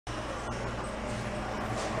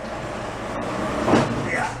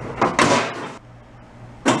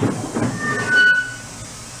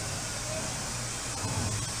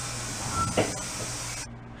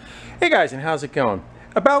Hey guys, and how's it going?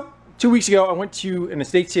 About 2 weeks ago, I went to an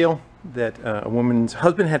estate sale that a woman's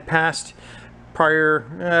husband had passed prior,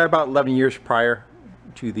 about 11 years prior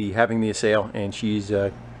to having the sale, and she's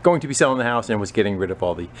going to be selling the house and was getting rid of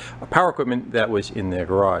all the power equipment that was in the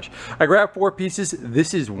garage. I grabbed 4 pieces.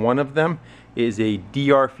 This is one of them. It is a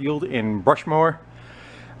DR field and brush mower.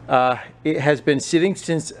 It has been sitting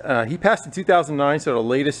since he passed in 2009, so the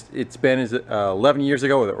latest it's been is 11 years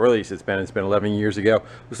ago, or the earliest it's been 11 years ago.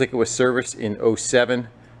 Looks like it was serviced in 07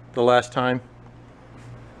 the last time.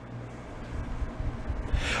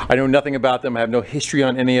 I know nothing about them. I have no history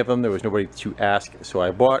on any of them. There was nobody to ask, so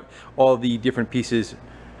I bought all the different pieces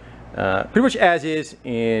pretty much as is,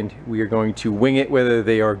 and we are going to wing it whether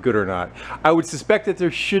they are good or not. I would suspect that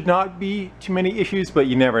there should not be too many issues, but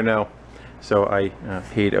you never know. So I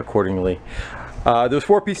paid accordingly. Those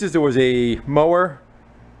 4 pieces, there was a mower,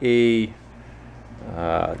 a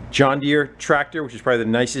John Deere tractor, which is probably the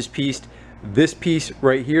nicest piece. This piece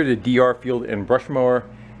right here, the DR field and brush mower,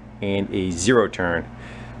 and a 0-turn.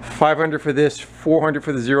 500 for this, 400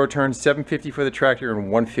 for the 0-turn, 750 for the tractor, and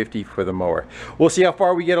 150 for the mower. We'll see how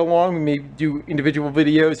far we get along. We may do individual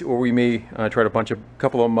videos, or we may try to bunch a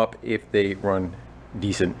couple of them up if they run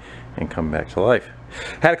decent and come back to life.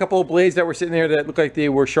 Had a couple of blades that were sitting there that looked like they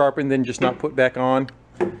were sharpened and just not put back on,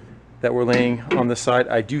 that were laying on the side.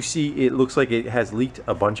 I do see it looks like it has leaked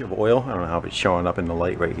a bunch of oil. I don't know how it's showing up in the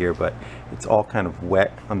light right here, but it's all kind of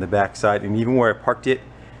wet on the back side, and even where I parked it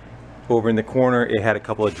over in the corner, it had a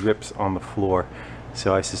couple of drips on the floor.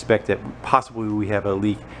 So I suspect that possibly we have a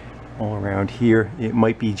leak all around here. It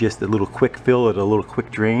might be just a little quick fill or a little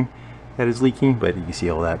quick drain that is leaking, but you can see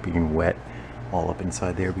all that being wet, all up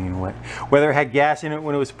inside there being wet. Whether it had gas in it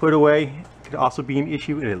when it was put away could also be an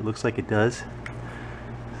issue, and it looks like it does.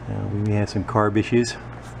 So we may have some carb issues.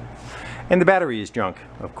 And the battery is junk,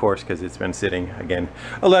 of course, because it's been sitting, again,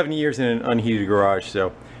 11 years in an unheated garage,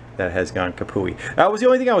 so that has gone kapooey. That was the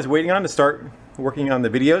only thing I was waiting on to start working on the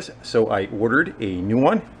videos, so I ordered a new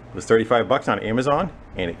one. It was 35 bucks on Amazon,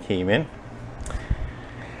 and it came in.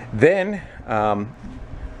 Then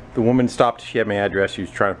the woman stopped. She had my address. She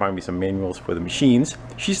was trying to find me some manuals for the machines.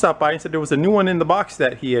 She stopped by and said there was a new one in the box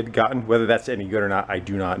that he had gotten. Whether that's any good or not, I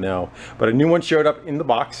do not know, but a new one showed up in the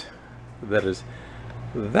box. That is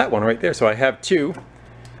that one right there. So I have 2.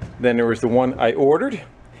 Then there was the one I ordered,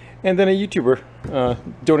 and then a YouTuber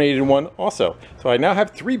donated one also. So I now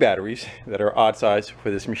have 3 batteries that are odd size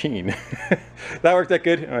for this machine. That worked out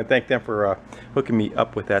good. I thank them for hooking me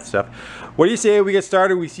up with that stuff. What do you say we get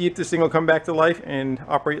started? We see if this thing will come back to life and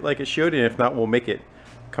operate like it should, and if not, we'll make it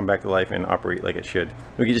come back to life and operate like it should.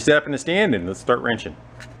 We can just set up in the stand and let's start wrenching.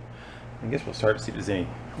 I guess we'll start to see if there's any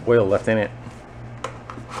oil left in it.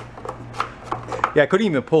 Yeah, I couldn't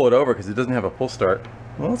even pull it over because it doesn't have a pull start.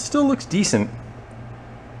 Well, it still looks decent.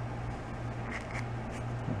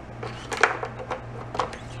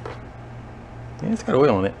 Yeah, it's got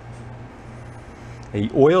oil in it. The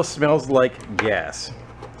oil smells like gas.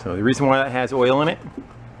 So the reason why that has oil in it,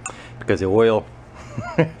 because the oil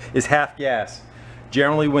is half gas.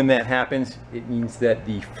 Generally when that happens, it means that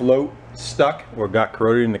the float stuck or got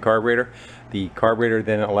corroded in the carburetor. The carburetor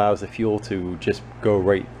then allows the fuel to just go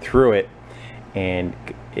right through it, and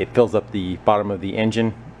it fills up the bottom of the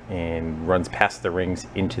engine and runs past the rings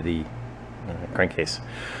into the crankcase.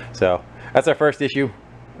 So that's our first issue.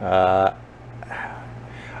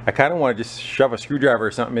 I kind of want to just shove a screwdriver or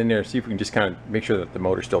something in there, see if we can just kind of make sure that the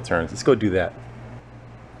motor still turns. Let's go do that.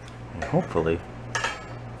 And hopefully,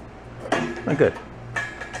 not good.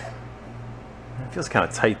 It feels kind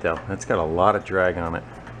of tight though. It's got a lot of drag on it.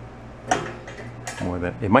 More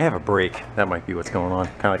than it might have a brake. That might be what's going on.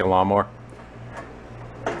 Kind of like a lawnmower.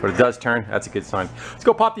 But it does turn. That's a good sign. Let's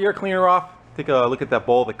go pop the air cleaner off. Take a look at that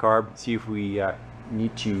bowl of the carb. See if we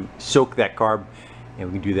need to soak that carb,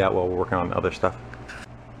 and we can do that while we're working on other stuff.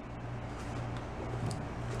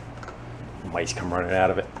 Mice come running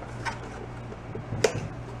out of it.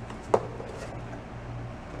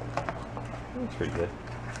 Looks pretty good.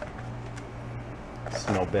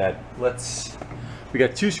 Smell bad. We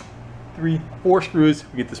got 2, 3, 4 screws.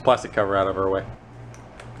 We get this plastic cover out of our way.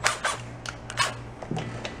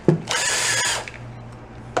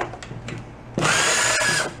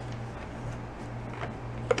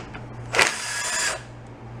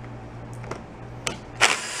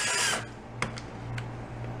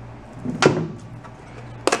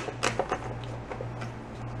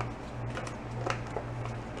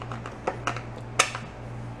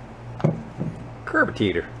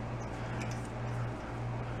 Carburetor.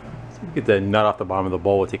 So we get the nut off the bottom of the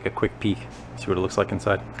bowl. We'll take a quick peek, see what it looks like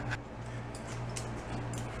inside.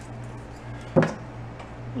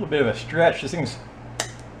 A little bit of a stretch. This thing's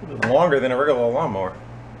a little bit longer than a regular lawnmower.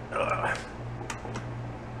 Ugh.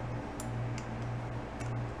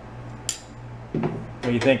 What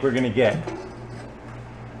do you think we're gonna get?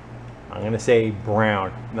 I'm gonna say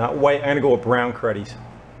brown, not white. I'm gonna go with brown cruddies.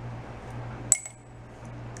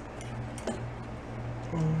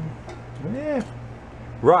 Yeah,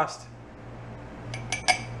 rust.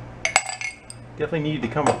 Definitely needed to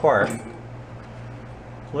come apart.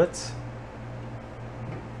 Let's.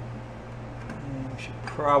 We should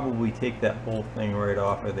probably take that whole thing right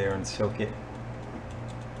off of there and soak it.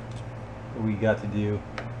 What we got to do?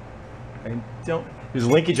 I don't. There's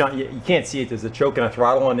linkage on. You can't see it. There's a choke and a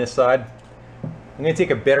throttle on this side. I'm gonna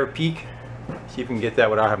take a better peek. See if we can get that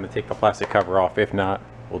without having to take the plastic cover off. If not,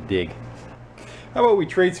 we'll dig. How about we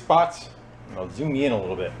trade spots? I'll zoom you in a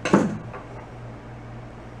little bit.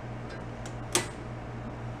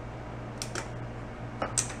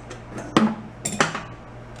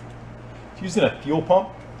 Using a fuel pump,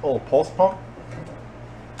 a little pulse pump.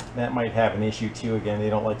 That might have an issue too. Again, they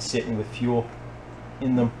don't like sitting with fuel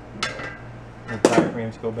in them. The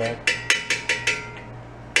diaphragms go back.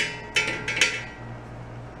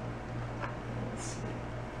 Let's see.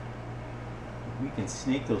 We can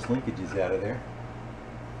snake those linkages out of there.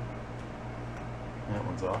 That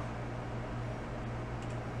one's off.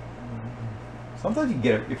 Sometimes you can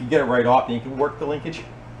get it, if you get it right off, then you can work the linkage.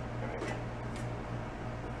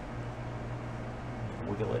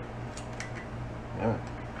 Wiggle it. Yeah.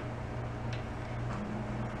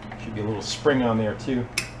 Should be a little spring on there too.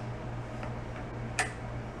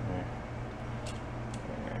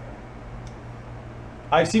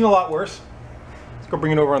 I've seen a lot worse. Let's go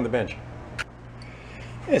bring it over on the bench.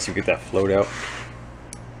 Yeah, so we get that float out.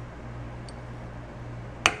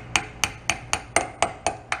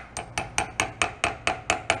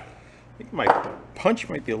 I think my punch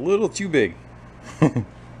might be a little too big.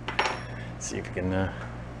 See if we can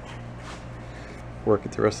work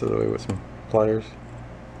it the rest of the way with some pliers.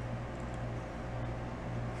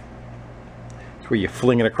 It's where you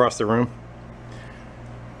fling it across the room.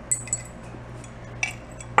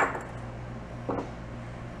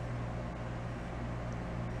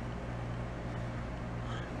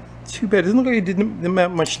 Too bad. It doesn't look like it didn't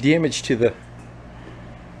have much damage to the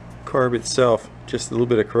carb itself. Just a little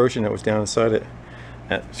bit of corrosion that was down inside it.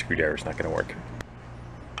 That screwdriver's not going to work.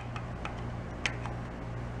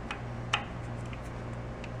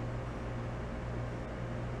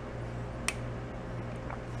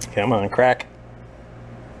 Come on, crack.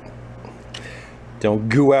 Don't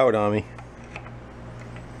goo out on me.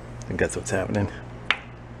 I think that's what's happening.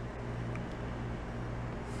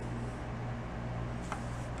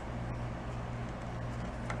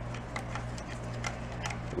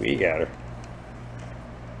 We got her.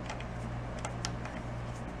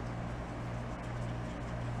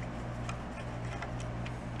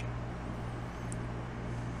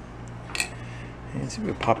 And see if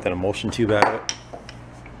we pop that emulsion tube out of it.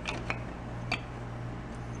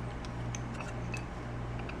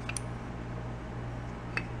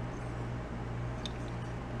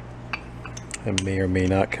 It may or may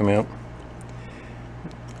not come out.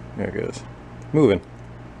 There it goes. Moving.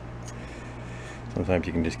 Sometimes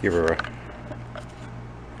you can just give her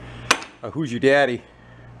a who's your daddy.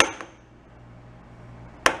 There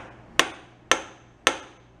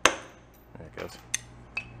it goes.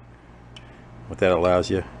 What that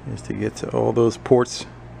allows you is to get to all those ports,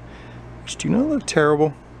 which do not look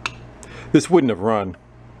terrible. This wouldn't have run,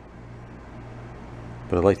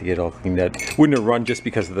 but I'd like to get it all cleaned out. Wouldn't have run just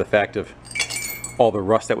because of the fact of all the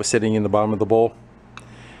rust that was sitting in the bottom of the bowl.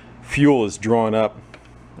 Fuel is drawn up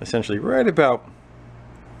essentially right about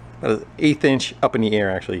an 1/8 inch up in the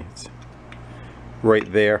air. Actually, it's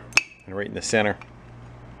right there and right in the center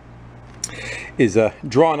is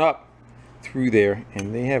drawn up through there,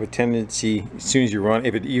 and they have a tendency, as soon as you run,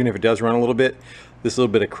 even if it does run a little bit, this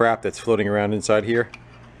little bit of crap that's floating around inside here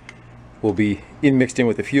will be mixed in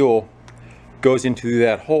with the fuel, goes into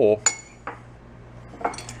that hole,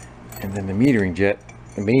 and then the metering jet,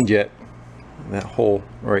 the main jet, that hole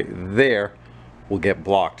right there will get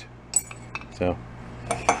blocked. So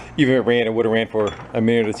even if it ran, it would have ran for a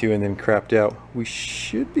minute or two and then crapped out. We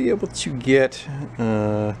should be able to get,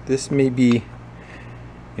 this may be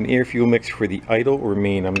an air fuel mix for the idle or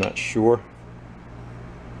main, I'm not sure.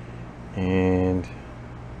 And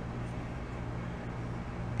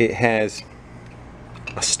it has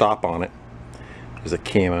a stop on it. There's a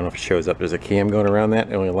cam, I don't know if it shows up, there's a cam going around that.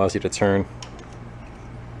 It only allows you to turn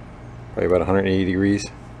probably about 180 degrees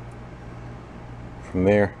from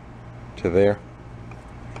there to there.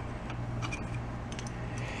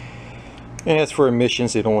 And as for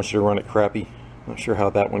emissions, they don't want you to run it crappy. Not sure how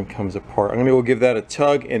that one comes apart. I'm gonna go give that a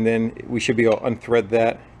tug, and then we should be able to unthread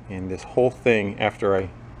that. And this whole thing, after I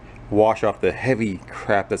wash off the heavy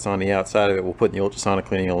crap that's on the outside of it, we'll put in the ultrasonic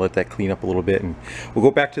cleaning and let that clean up a little bit, and we'll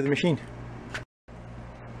go back to the machine.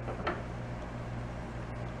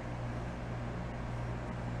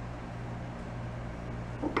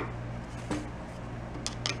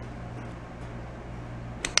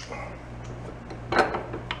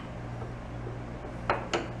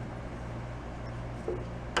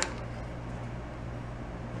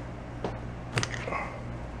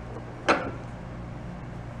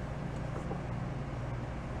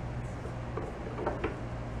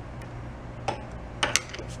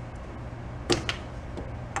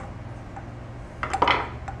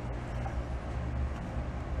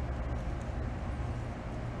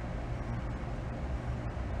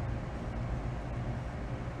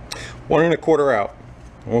 One and a quarter out,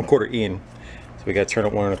 1/4 in. So we got to turn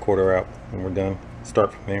it 1 1/4 out, and we're done.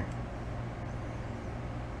 Start from there.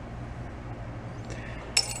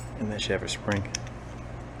 And that should have a spring.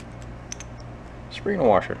 Spring and a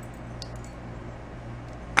washer.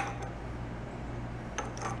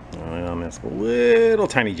 And that's a little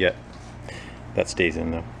tiny jet. That stays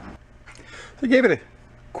in though. So I gave it a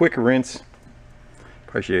quick rinse.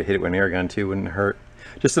 Probably should have hit it with an air gun too, wouldn't hurt.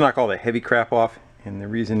 Just to knock all the heavy crap off. And the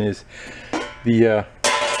reason is the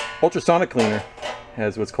ultrasonic cleaner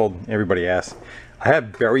has what's called, everybody asks, I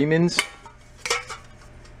have Berryman's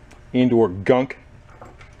and/or Gunk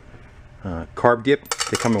carb dip.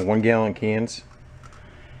 They come in 1 gallon cans,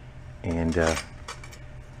 and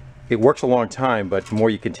it works a long time, but the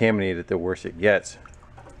more you contaminate it, the worse it gets.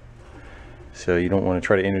 So you don't want to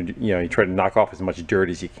try to, you try to knock off as much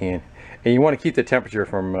dirt as you can, and you want to keep the temperature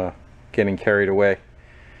from getting carried away.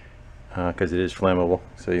 Because it is flammable,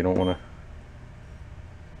 so you don't want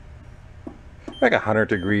to, like 100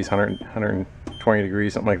 degrees, 120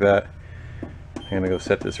 degrees, something like that. I'm gonna go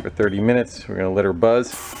set this for 30 minutes. We're gonna let her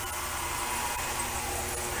buzz.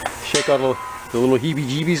 Shake all the little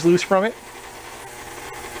heebie-jeebies loose from it.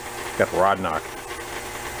 Got rod knock.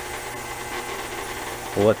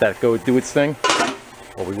 We'll let that go do its thing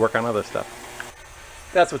while we work on other stuff.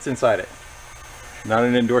 That's what's inside it. Not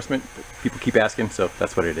an endorsement, but people keep asking, so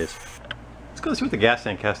that's what it is. Let's go see what the gas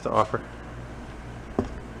tank has to offer.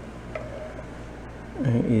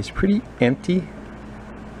 It is pretty empty,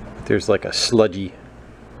 but there's like a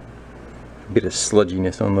bit of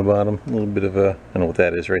sludginess on the bottom. A little bit of a, I don't know what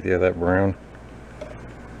that is right there, that brown.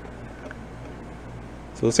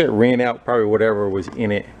 So let's say it ran out probably whatever was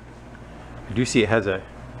in it. I do see it has a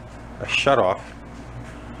shut off.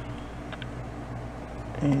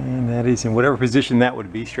 And that is in whatever position that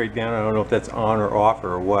would be, straight down. I don't know if that's on or off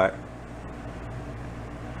or what.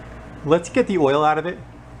 Let's get the oil out of it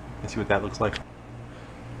and see what that looks like.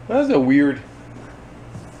 That has a weird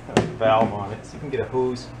valve on it, so you can get a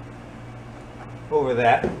hose over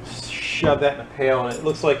that, shove that in a pail, and it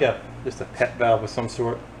looks like just a pet valve of some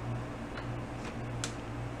sort.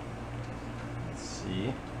 Let's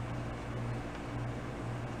see.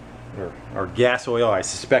 Or gas oil, I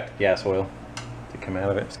suspect gas oil to come out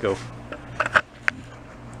of it. Let's go.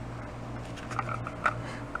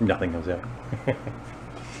 Nothing comes out. Let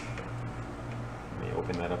me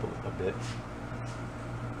open that up a bit.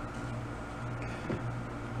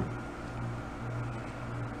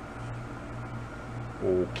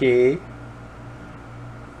 Okay.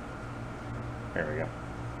 There we go.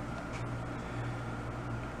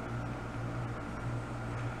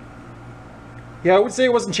 Yeah, I would say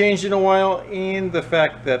it wasn't changed in a while, and the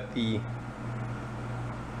fact that it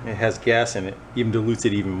has gas in it even dilutes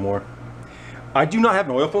it even more. I do not have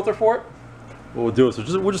an oil filter for it. What we'll do is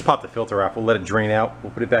we'll just pop the filter off. We'll let it drain out.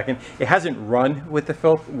 We'll put it back in. It hasn't run with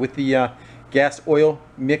the gas oil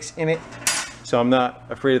mix in it, so I'm not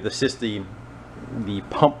afraid of the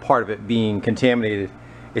pump part of it being contaminated.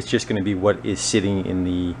 It's just going to be what is sitting in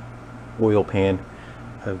the oil pan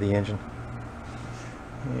of the engine.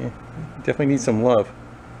 Yeah, definitely needs some love.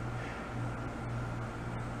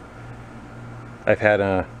 I've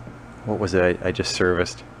had what was it I just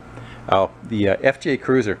serviced? Oh, the FJ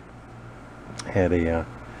Cruiser. Had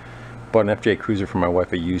bought an FJ Cruiser for my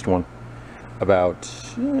wife, a used one, about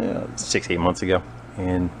 6-8 months ago,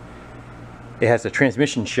 and it has a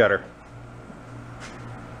transmission shutter.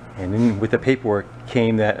 And then with the paperwork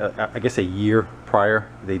came that I guess a year prior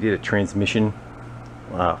they did a transmission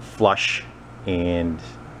flush and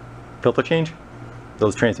filter change.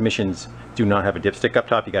 Those transmissions do not have a dipstick up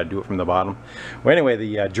top. You got to do it from the bottom. Well, anyway,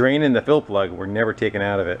 the drain and the fill plug were never taken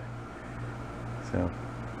out of it. So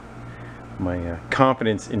my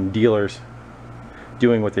confidence in dealers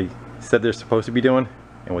doing what they said they're supposed to be doing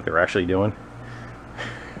and what they're actually doing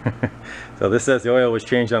So this says the oil was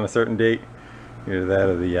changed on a certain date. Either that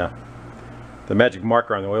or the magic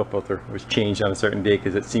marker on the oil filter was changed on a certain date,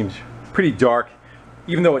 because it seems pretty dark.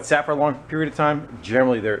 Even though it sat for a long period of time,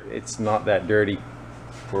 generally it's not that dirty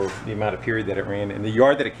for the amount of period that it ran. And the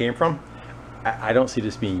yard that it came from, I don't see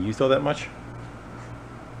this being used all that much.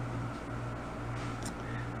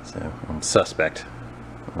 So I'm suspect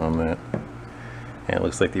on that. And it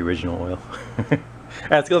looks like the original oil.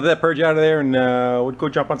 Let's go let that purge out of there, and we'll go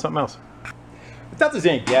jump on something else. I doubt there's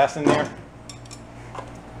any gas in there.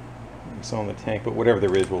 It's on the tank, but whatever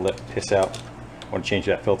there is, we'll let piss out. I want to change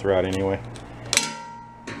that filter out anyway.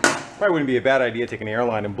 Probably wouldn't be a bad idea to take an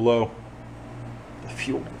airline and blow the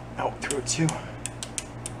fuel out through it too.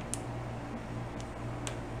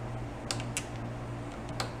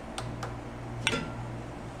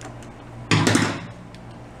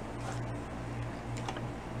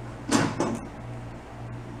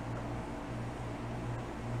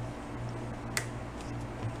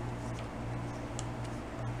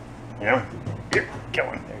 Yeah, you're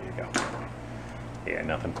going. There you go. Yeah,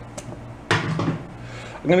 nothing.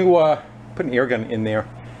 I'm going to put an air gun in there,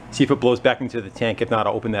 see if it blows back into the tank. If not,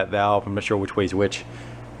 I'll open that valve. I'm not sure which way's which.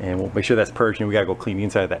 And we'll make sure that's purged, and we got to go clean the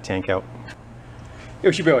inside of that tank out. Yeah,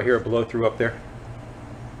 we should be able to hear it blow through up there.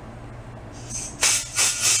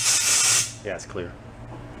 Yeah, it's clear.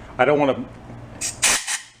 I don't want to...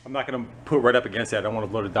 I'm not going to put it right up against that. I don't want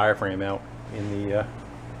to blow the diaphragm out in the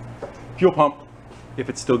fuel pump, if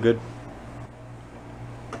it's still good.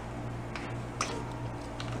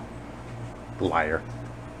 Liar.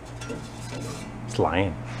 It's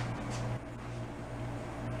lying.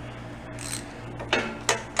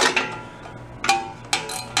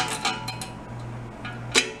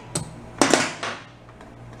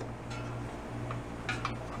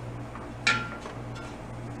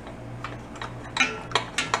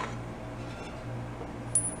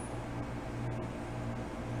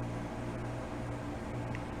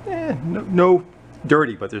 No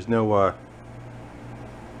dirty, but there's no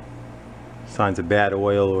signs of bad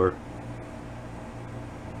oil or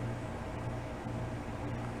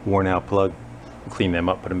worn out plug. We'll clean them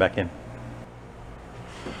up, put them back in.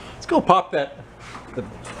 Let's go pop the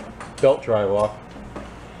belt drive off.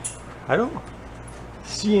 I don't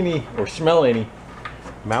see any or smell any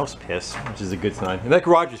mouse piss, which is a good sign. And that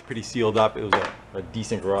garage was pretty sealed up. It was a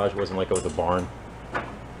decent garage. It wasn't like it was a barn.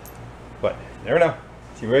 But you never know.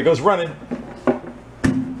 See where it goes running.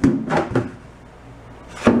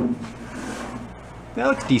 That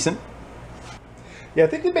looks decent. Yeah, I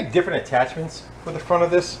think they make different attachments for the front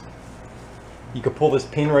of this. You could pull this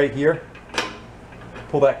pin right here,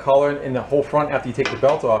 pull that collar, and the whole front after you take the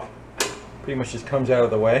belt off pretty much just comes out of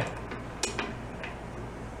the way.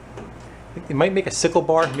 I think they might make a sickle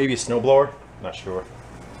bar, maybe a snowblower, not sure.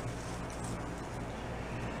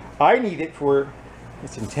 I need it for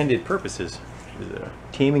its intended purposes, which is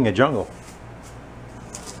taming a jungle.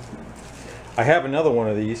 I have another one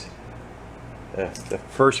of these. The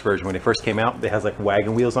first version, when it first came out, it has like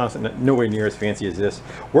wagon wheels on it, nowhere near as fancy as this.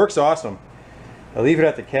 Works awesome. I leave it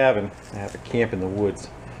at the cabin. I have to camp in the woods.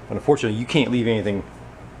 But unfortunately, you can't leave anything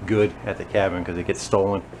good at the cabin because it gets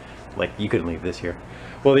stolen. Like, you couldn't leave this here.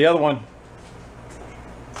 Well, the other one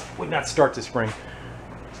would not start this spring.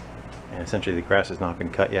 And essentially the grass has not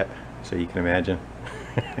been cut yet, so you can imagine.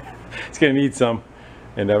 It's going to need some.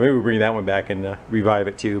 And maybe we'll bring that one back and revive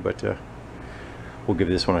it too, but we'll give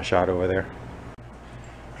this one a shot over there.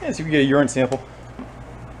 Yeah, so we get a urine sample.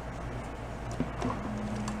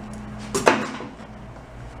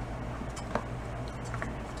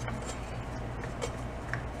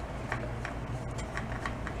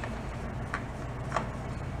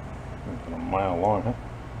 A mile long, huh?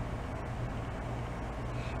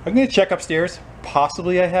 I'm going to check upstairs.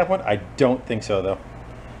 Possibly I have one. I don't think so, though.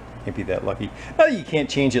 Can't be that lucky. Oh, you can't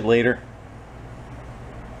change it later.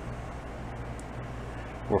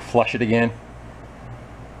 Or flush it again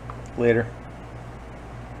later.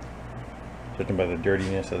 Judging by the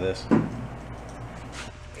dirtiness of this.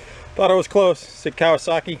 Thought I was close. Said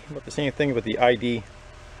Kawasaki, about the same thing, but the ID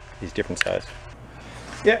is different size.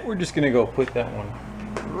 Yeah, we're just gonna go put that one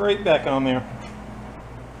right back on there.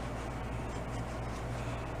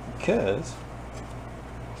 Because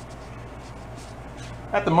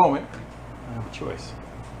at the moment, I have a choice.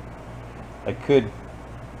 I could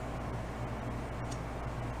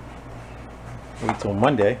wait till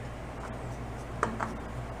Monday.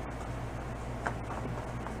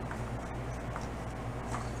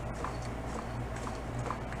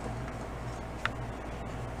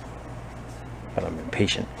 But I'm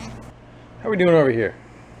impatient. How are we doing over here?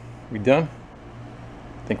 We done?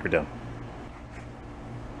 I think we're done.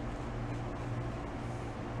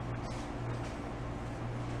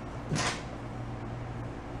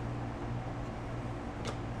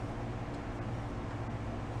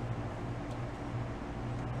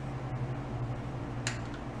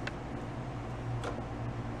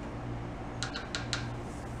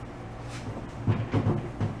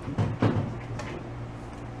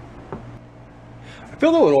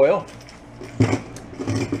 filled it with oil.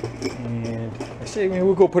 And I say maybe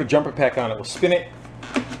we'll go put a jumper pack on it. We'll spin it.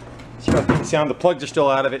 See how the sound. The plugs are still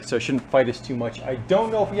out of it, so it shouldn't fight us too much. I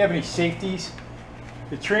don't know if we have any safeties.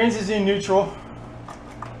 The trans is in neutral.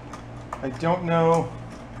 I don't know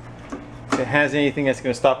if it has anything that's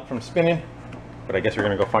going to stop it from spinning, but I guess we're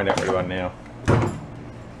going to go find out right about now.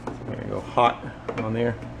 I'm going to go hot on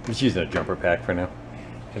there. I'm just using a jumper pack for now.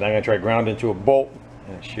 And I'm going to try ground into a bolt,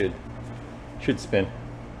 and it should spin.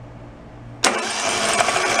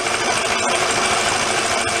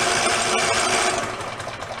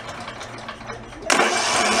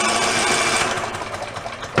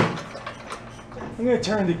 I'm going to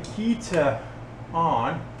turn the key to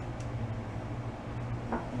on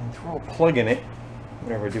and throw a plug in it,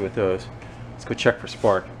 whatever I do with those. Let's go check for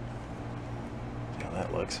spark. See how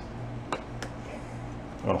that looks.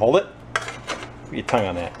 You want to hold it? Put your tongue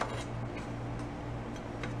on that.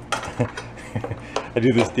 I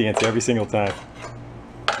do this dance every single time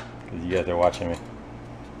because you guys are watching me.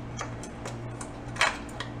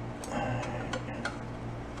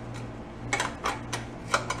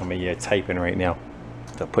 I'm typing right now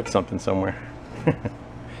to put something somewhere.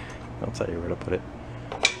 I'll tell you where to put it.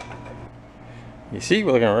 You see,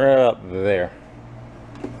 we're looking right up there.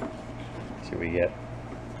 Let's see what we get.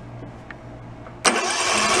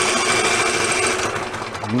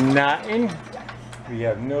 Nothing. We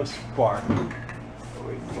have no spark. What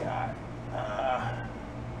we got?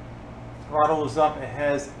 Throttle is up. It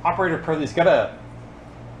has operator pressure. It's got a.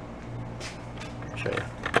 I'll show you.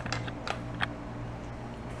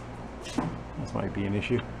 This might be an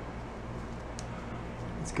issue.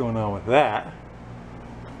 What's going on with that?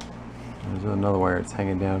 There's another wire that's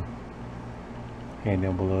hanging down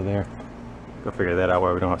below there. Go figure that out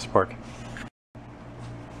while we don't have spark.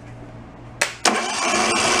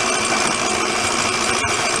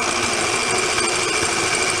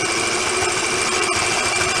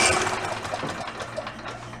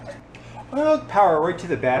 I'll power right to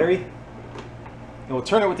the battery, and we'll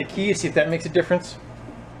turn it with the key, see if that makes a difference.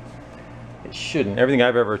 It shouldn't. Everything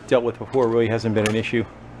I've ever dealt with before really hasn't been an issue.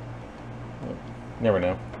 Never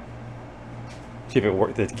know. See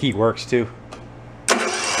if the key works too.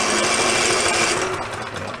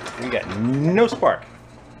 We got no spark.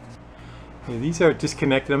 Yeah, these are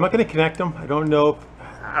disconnected. I'm not going to connect them. I don't know.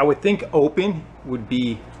 I would think open would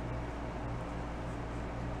be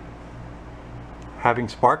having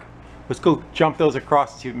spark. Let's go jump those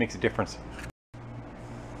across and see if it makes a difference.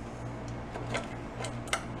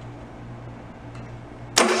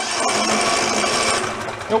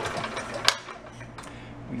 Nope.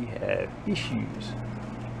 We have issues.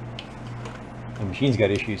 The machine's got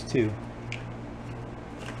issues too.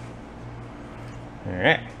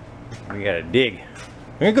 Alright. We gotta dig.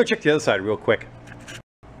 I'm gonna go check the other side real quick.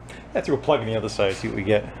 Let's throw a plug in the other side, see what we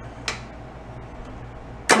get.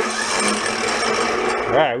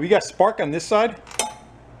 Alright, we got spark on this side.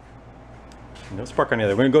 No spark on the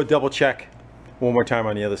other. We're gonna go double check one more time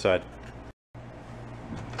on the other side.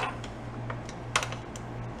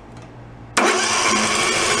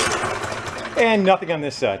 And nothing on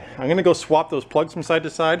this side. I'm gonna go swap those plugs from side to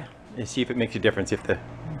side and see if it makes a difference if the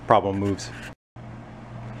problem moves.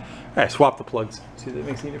 Alright, swap the plugs. See if that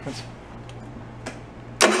makes any difference.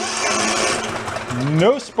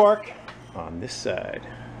 No spark on this side.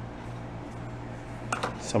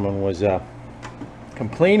 Someone was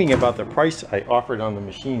complaining about the price I offered on the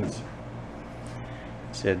machines.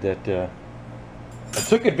 Said that I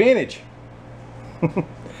took advantage.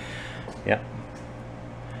 Yeah.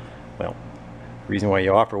 Well, the reason why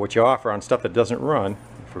you offer what you offer on stuff that doesn't run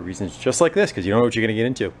for reasons just like this, because you don't know what you're going to get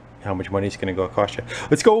into, how much money it's going to go cost you.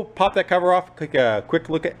 Let's go pop that cover off, take a quick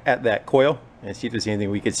look at that coil and see if there's anything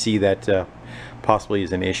we could see that possibly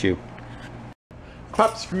is an issue.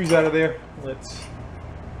 Pop the screws out of there. Let's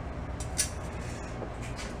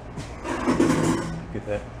get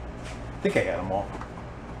that. I think I got them all.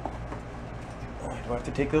 Do I have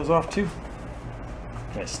to take those off too?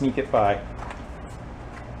 Can I sneak it by?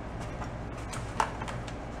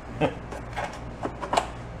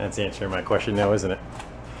 That's answering my question now, isn't it?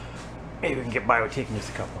 Maybe we can get by with taking just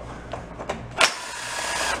a couple.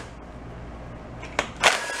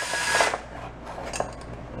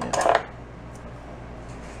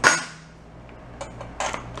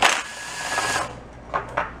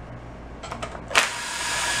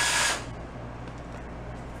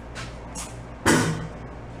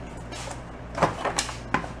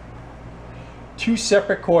 Two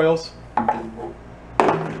separate coils.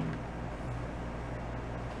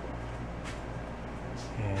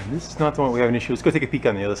 This is not the one we have an issue. Let's go take a peek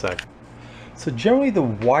on the other side. So generally the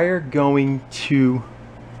wire going to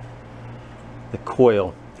the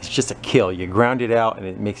coil is just a kill. You ground it out and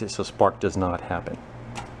it makes it so spark does not happen.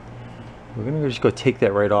 We're gonna just go take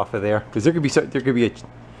that right off of there, because there could be a,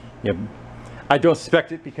 you know, I don't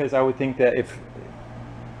suspect it, because I would think that if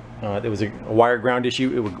there was a wire ground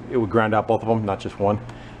issue, it would ground out both of them, not just one.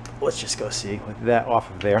 Let's just go see with that off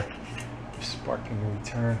of there. Spark can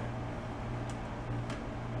return.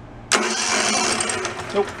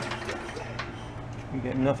 Nope. We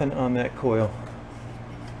got nothing on that coil.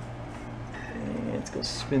 And let's go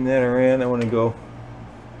spin that around. I want to go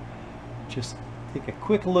just take a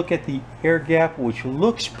quick look at the air gap, which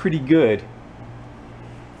looks pretty good.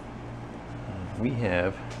 We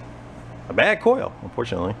have a bad coil,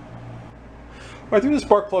 unfortunately. All right, threw the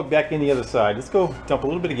spark plug back in the other side. Let's go dump a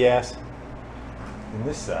little bit of gas in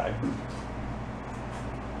this side.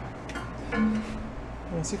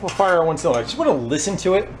 And see if we'll fire on one cylinder. I just want to listen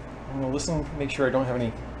to it. I'm going to listen, make sure I don't have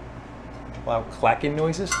any loud clacking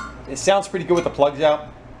noises. It sounds pretty good with the plugs out.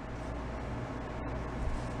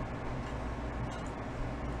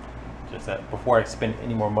 Just that before I spend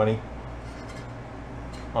any more money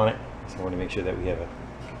on it. So I want to make sure that we have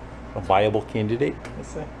a viable candidate, let's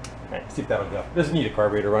say. All right, see if that'll go. It doesn't need a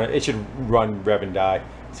carburetor to run it. It should run, rev, and die.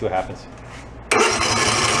 See what happens.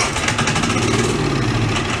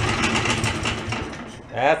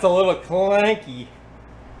 That's a little clanky.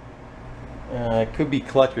 It could be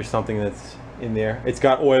clutch or something that's in there. It's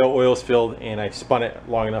got oil, oil's filled, and I spun it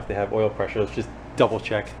long enough to have oil pressure. Let's just double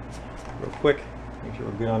check real quick. Make sure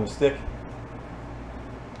we're good on the stick.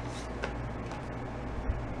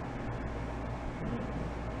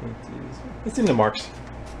 It's in the marks.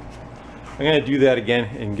 I'm going to do that again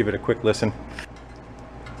and give it a quick listen.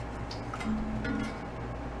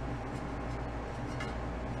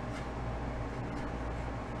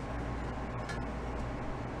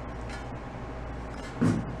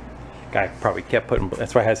 Guy probably kept putting,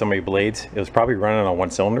 that's why I had so many blades. It was probably running on one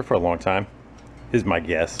cylinder for a long time. This is my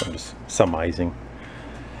guess. I'm just surmising.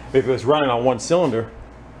 If it was running on one cylinder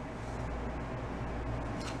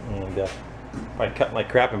and probably cutting like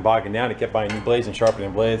crap and bogging down, he kept buying new blades and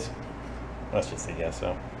sharpening blades. That's just a guess,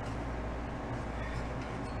 though.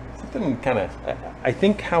 Something kind of, I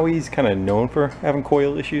think Howie's kind of known for having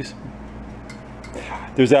coil issues.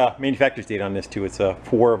 There's a manufacturer's date on this too. It's a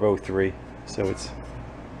 4 of 03, so it's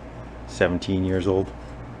 17 years old.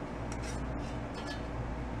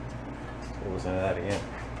 What was that again?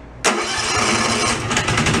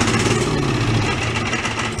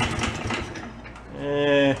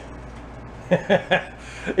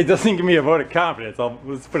 It doesn't give me a vote of confidence.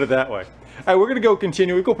 Let's put it that way. All right, we're gonna go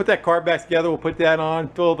continue. We'll go put that car back together. We'll put that on,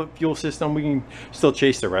 fill the fuel system. We can still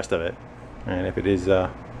chase the rest of it. And if it is,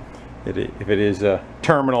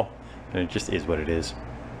 terminal, then it just is what it is.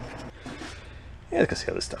 Yeah, let's go see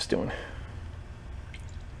how this stuff's doing.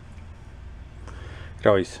 It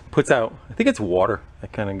always puts out, I think it's water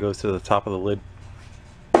that kind of goes to the top of the lid.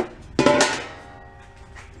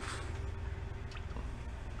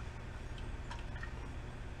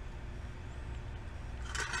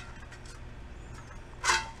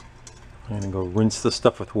 I'm gonna go rinse the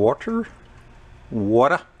stuff with water,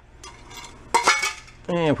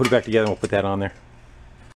 and put it back together and we'll put that on there.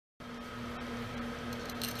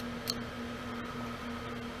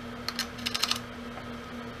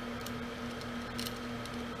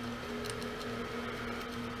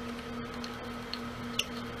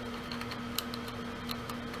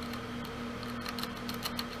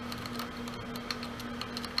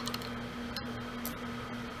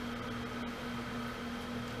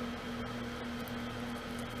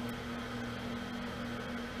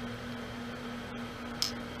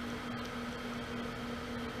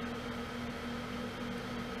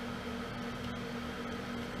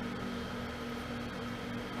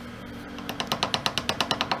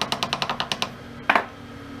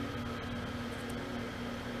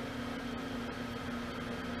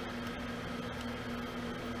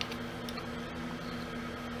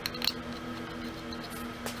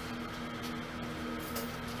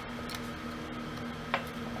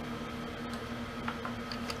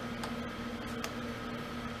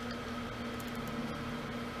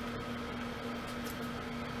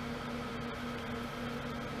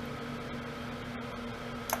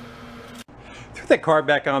 Threw that carb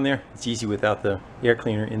back on there. It's easy without the air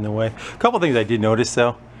cleaner in the way. A couple things I did notice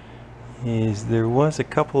though is there was a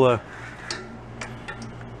couple of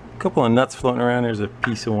nuts floating around. There's a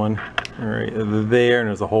piece of one right there, and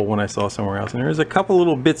there's a whole one I saw somewhere else, and there's a couple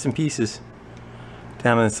little bits and pieces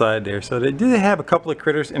down inside there. So they did have a couple of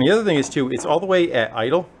critters. And the other thing is too, it's all the way at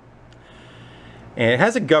idle, and it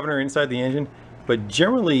has a governor inside the engine, but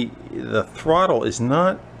generally the throttle is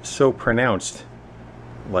not so pronounced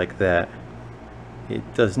like that.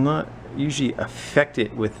 it does not usually affect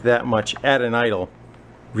it with that much at an idle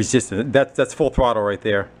resistance. That's full throttle right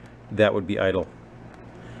there. That would be idle.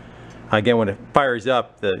 Again, when it fires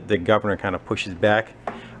up, the governor kind of pushes back.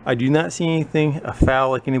 I do not see anything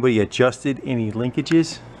afoul, like anybody adjusted any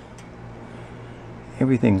linkages.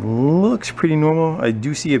 Everything looks pretty normal. I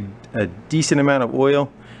do see a decent amount of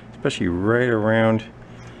oil, especially right around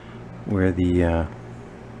where the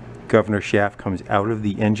governor shaft comes out of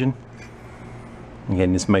the engine.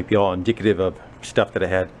 Again, this might be all indicative of stuff that I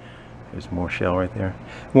had. There's more shell right there.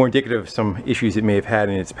 More indicative of some issues it may have had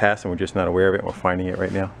in its past and we're just not aware of it. We're finding it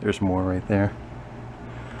right now. There's more right there.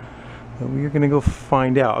 But we're gonna go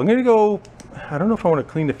find out. I'm gonna go, I don't know if I want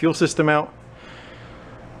to clean the fuel system out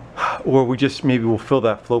or maybe we'll fill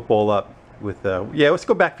that float bowl up with, yeah, let's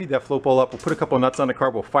go back feed that float bowl up. We'll put a couple of nuts on the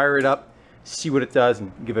carb, we'll fire it up, see what it does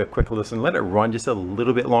and give it a quick listen. Let it run just a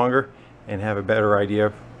little bit longer and have a better idea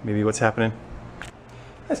of maybe what's happening.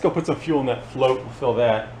 Let's go put some fuel in that float, we'll fill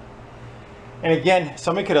that. And again,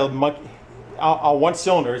 somebody could have on one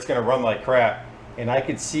cylinder, it's going to run like crap. And I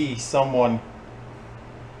could see someone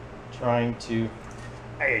trying to,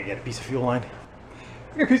 I gotta get a piece of fuel line.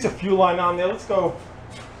 I got a piece of fuel line on there. Let's go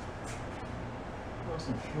throw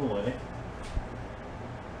some fuel in it.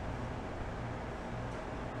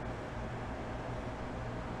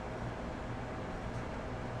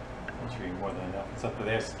 That's really more than enough. It's up to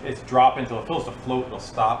there. It's dropping until it fills the float, it'll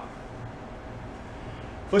stop.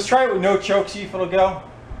 Let's try it with no choke, see if it'll go.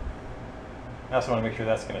 I also want to make sure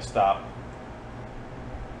that's going to stop.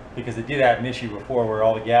 Because it did have an issue before where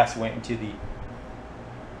all the gas went into the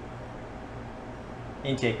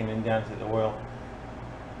intake and then down to the oil.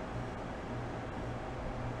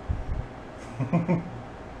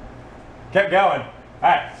 Kept going.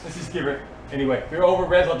 Alright, let's just give it. Anyway, if you're over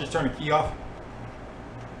res, I'll just turn the key off.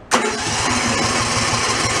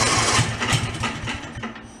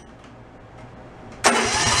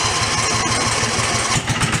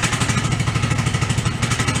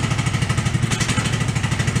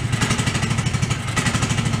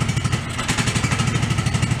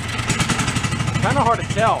 Kind of hard to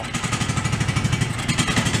tell.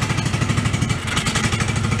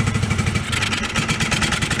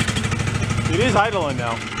 It is idling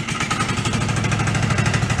now.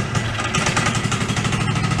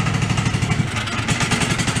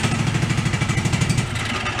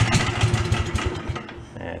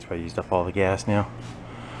 It's probably used up all the gas now.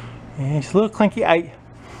 And it's a little clanky.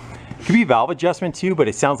 It could be valve adjustment too, but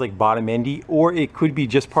it sounds like bottom endy, or it could be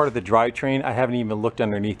just part of the drivetrain. I haven't even looked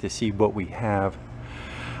underneath to see what we have.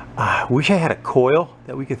 I wish I had a coil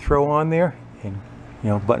that we could throw on there and, you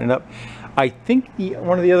know, button it up. I think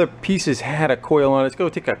one of the other pieces had a coil on it. Let's go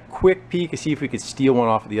take a quick peek and see if we could steal one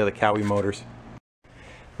off of the other Cowie motors.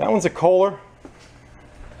 That one's a Kohler.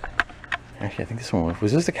 Actually, I think this one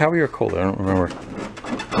was this a Cowie or a Kohler? I don't remember.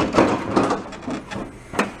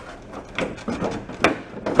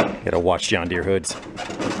 Gotta watch John Deere hoods.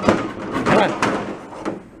 Come on.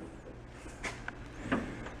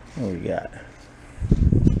 What do we got?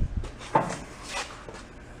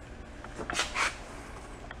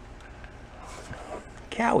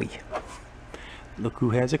 Cowie. Look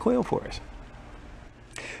who has a coil for us.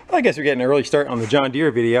 Well, I guess we're getting an early start on the John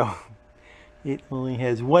Deere video. It only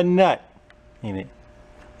has one nut in it.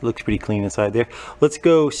 Looks pretty clean inside there. Let's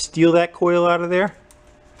go steal that coil out of there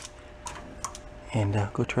and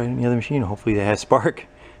go try it in the other machine. Hopefully that has spark,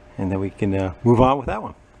 and then we can move on with that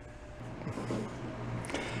one.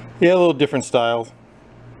 Yeah, a little different style.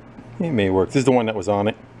 It may work. This is the one that was on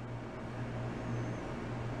it.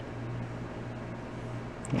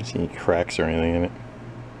 I don't see any cracks or anything in it.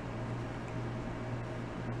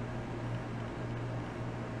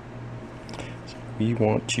 So we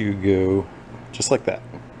want to go just like that.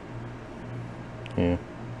 Yeah.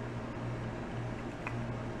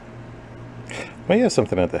 Might have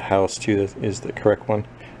something at the house too that is the correct one.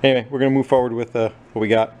 Anyway, we're going to move forward with what we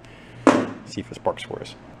got. See if it sparks for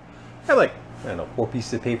us. I have like, I don't know, 4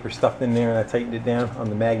 pieces of paper stuffed in there, and I tightened it down on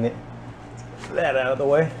the magnet. Let's get that out of the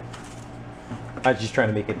way. I was just trying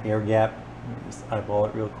to make an air gap. Just eyeball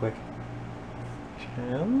it real quick.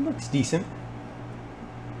 Looks decent.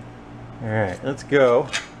 Alright, let's go.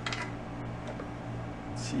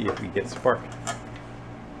 Let's see if we get spark.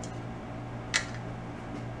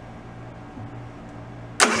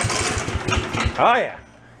 Oh yeah!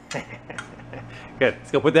 Good. Let's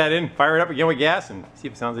go put that in, fire it up again with gas, and see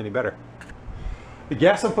if it sounds any better. The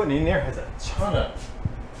gas I'm putting in there has a ton of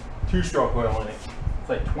 2-stroke oil in it. It's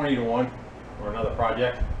like 20 to 1 for another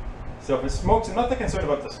project. So if it smokes, I'm not that concerned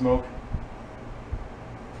about the smoke.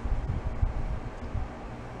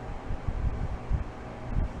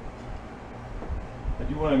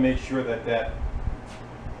 do want to make sure that that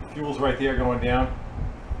fuel's right there going down.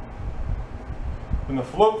 When the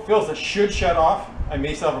float fills, it should shut off. I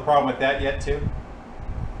may still have a problem with that yet too.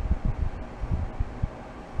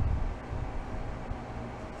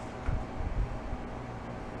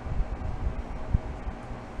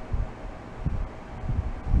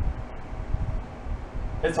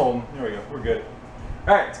 It's holding. There we go. We're good.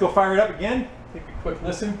 All right, let's go fire it up again. Take a quick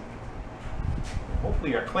listen.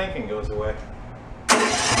 Hopefully our clanking goes away.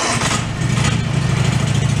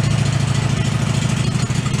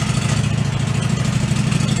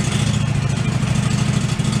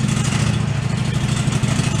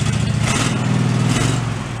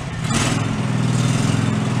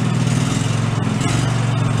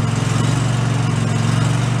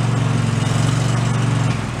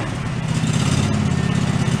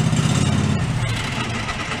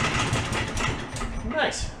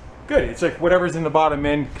 Good. It's like whatever's in the bottom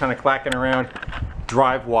end kind of clacking around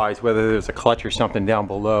drive-wise, whether there's a clutch or something down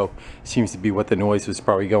below, seems to be what the noise was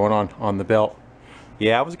probably going on the belt.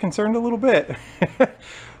 Yeah, I was concerned a little bit.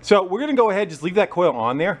 So we're going to go ahead, just leave that coil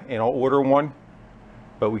on there, and I'll order one,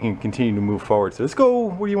 but we can continue to move forward. So let's go,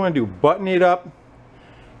 what do you want to do? Button it up.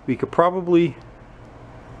 We could probably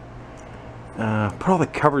put all the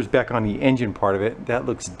covers back on the engine part of it. That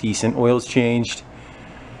looks decent. Oil's changed.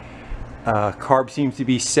 Carb seems to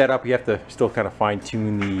be set up. You have to still kind of fine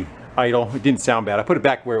tune the idle. It didn't sound bad. I put it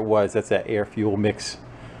back where it was. That's that air fuel mix.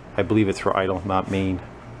 I believe it's for idle, not main.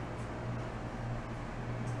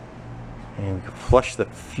 And we can flush the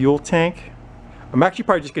fuel tank. I'm actually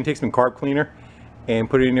probably just going to take some carb cleaner and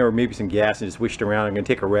put it in there, or maybe some gas, and just wish it around. I'm going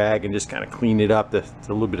to take a rag and just kind of clean it up. There's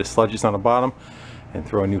a little bit of sludges on the bottom, and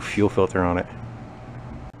throw a new fuel filter on it.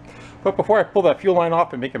 But before I pull that fuel line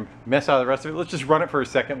off and make a mess out of the rest of it, let's just run it for a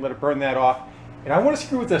second, let it burn that off. And I want to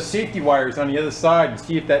screw with the safety wires on the other side and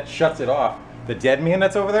see if that shuts it off. The dead man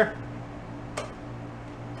that's over there?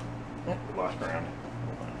 Oh, we lost ground.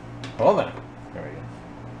 Hold on. There we go.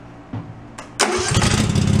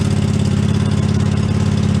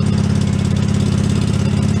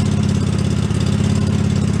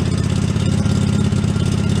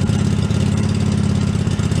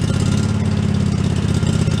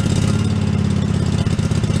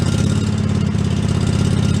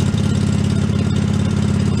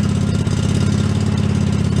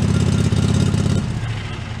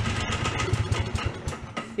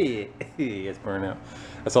 It's burning out.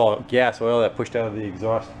 That's all gas oil that pushed out of the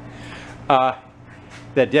exhaust. That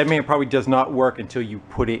dead man probably does not work until you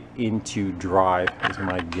put it into drive, is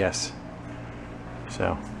my guess.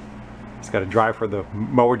 So it's got to drive for the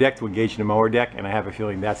mower deck to engage in the mower deck, and I have a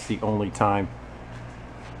feeling that's the only time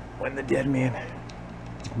when the dead man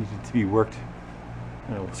needed to be worked.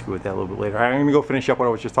 We'll screw with that a little bit later. I'm going to go finish up what I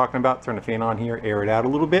was just talking about. Turn the fan on here, air it out a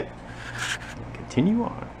little bit, and continue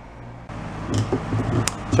on.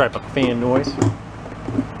 Sorry about the fan noise.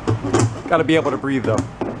 Got to be able to breathe though.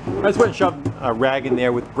 I just went and shoved a rag in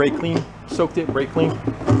there with brake clean, soaked it, brake clean.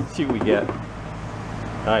 Let's see what we get.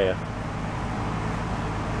 Oh yeah.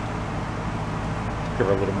 Give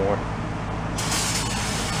her a little more.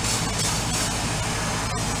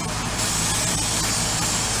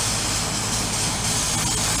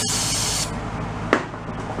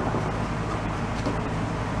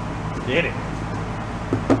 Get it.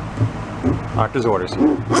 Doctor's orders.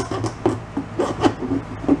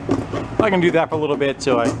 I can do that for a little bit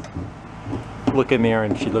till I look in there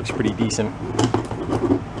and she looks pretty decent.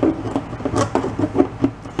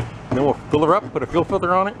 And then we'll fill her up, put a fuel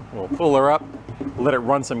filter on it. We'll fill her up, let it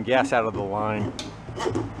run some gas out of the line.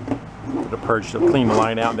 Put a purge to clean the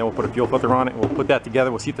line out, and then we'll put a fuel filter on it. We'll put that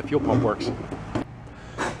together. We'll see if the fuel pump works.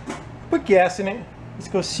 Put gas in it. Let's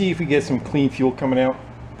go see if we get some clean fuel coming out.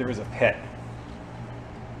 There is a pet.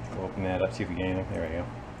 We'll open that up, see if we get anything. There we go.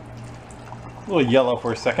 A little yellow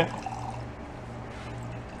for a second.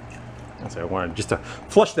 That's what I wanted, just to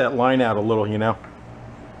flush that line out a little, you know.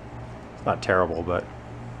 It's not terrible, but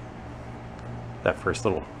that first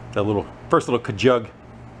little kajug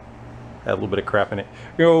had a little bit of crap in it.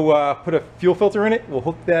 We'll put a fuel filter in it. We'll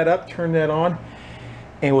hook that up, turn that on,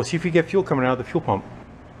 and we'll see if we get fuel coming out of the fuel pump.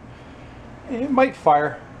 It might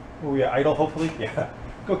fire. Will we idle, hopefully? Yeah.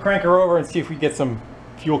 Go crank her over and see if we get some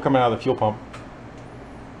fuel coming out of the fuel pump.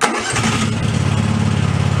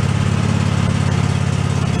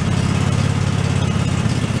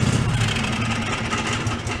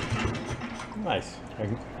 Nice.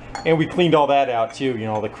 And we cleaned all that out too, you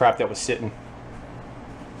know, all the crap that was sitting.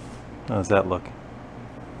 How does that look?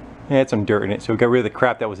 It had some dirt in it, so we got rid of the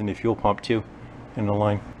crap that was in the fuel pump too, in the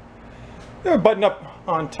line. Then we're buttoned up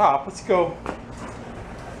on top. Let's go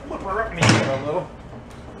flip her up in here a little.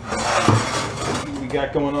 See what we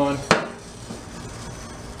got going on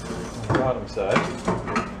the bottom side.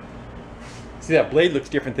 See, that blade looks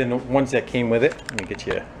different than the ones that came with it. Let me get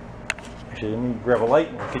you, actually, let me grab a light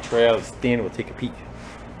and we'll get you right out of the stand and we'll take a peek.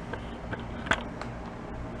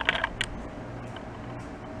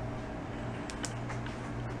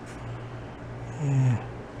 Yeah.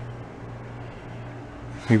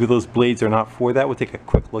 Maybe those blades are not for that. We'll take a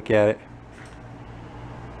quick look at it.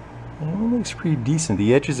 It looks pretty decent.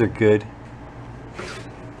 The edges are good.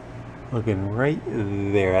 Looking right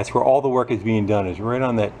there. That's where all the work is being done, is right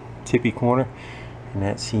on that tippy corner, and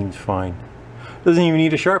that seems fine. Doesn't even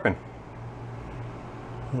need a sharpen.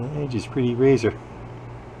 The edge is pretty razor.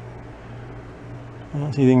 I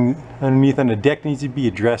don't see anything underneath on the deck needs to be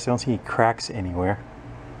addressed. I don't see any cracks anywhere.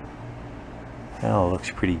 That all looks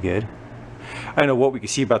pretty good. I don't know what we can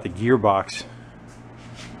see about the gearbox.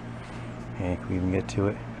 Okay, can we even get to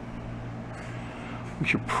it? We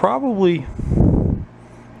should probably,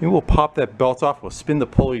 maybe we'll pop that belt off. We'll spin the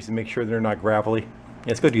pulleys to make sure they're not gravelly. Yeah,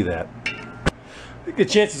 let's go do that. I think the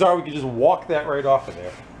chances are we could just walk that right off of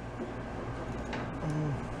there.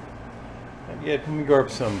 Yeah, let me grab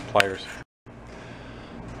some pliers.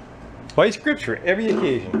 Vice grips for every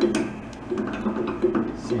occasion.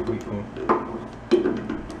 Let's see if we can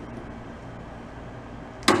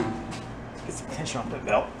get some tension off that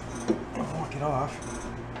belt. Walk it off.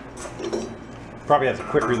 Probably has a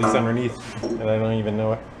quick release underneath, and I don't even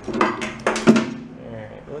know it.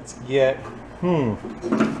 Alright, let's get,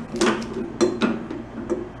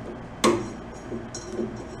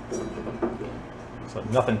 so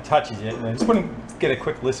nothing touches it, and I just want to get a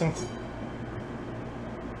quick listen.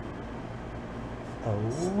 A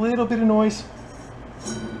little bit of noise.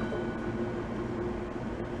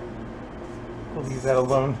 We'll leave that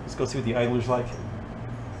alone. Let's go see what the idler's like.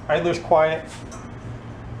 Idler's quiet.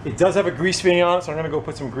 It does have a grease fan on it, so I'm going to go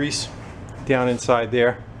put some grease down inside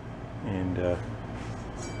there, and we'll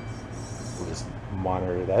just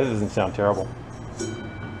monitor that. It doesn't sound terrible.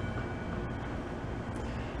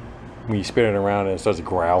 When you spin it around and it starts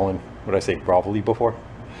growling, what did I say, grovelly before?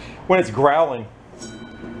 When it's growling,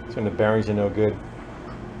 it's when the bearings are no good.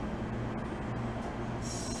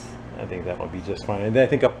 I think that will be just fine. And then I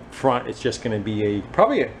think up front it's just going to be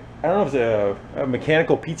probably I don't know if it's a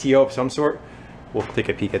mechanical PTO of some sort. We'll take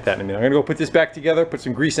a peek at that in a minute. I'm going to go put this back together, put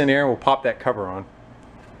some grease in there, and we'll pop that cover on.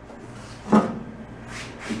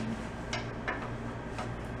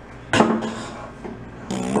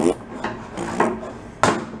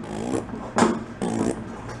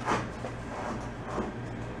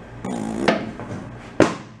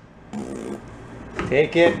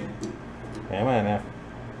 Take it. Come on now.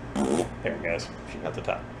 There it goes. At the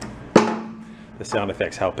top. The sound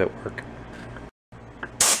effects help it work.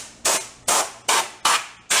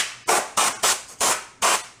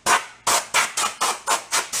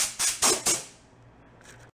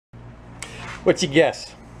 What's your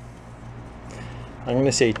guess? I'm going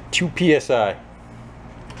to say 2 psi.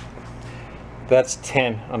 That's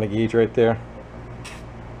 10 on the gauge right there.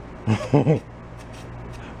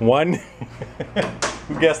 1?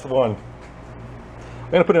 Who guessed 1? I'm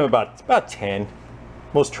going to put in about 10.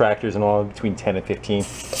 Most tractors and all between 10 and 15.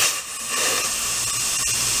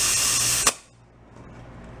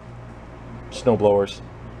 Snow blowers.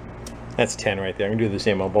 That's 10 right there. I'm going to do the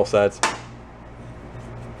same on both sides.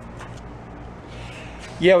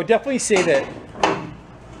 Yeah, I would definitely say that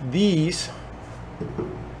these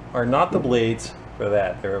are not the blades for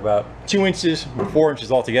that. They're about 2 inches, 4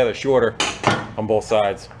 inches altogether shorter on both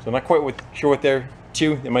sides. So I'm not quite sure what they're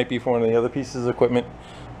to. It might be for one of the other pieces of equipment,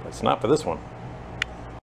 but it's not for this one.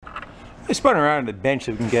 I spun around the bench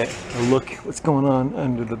so we can get a look what's going on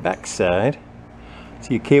under the back side.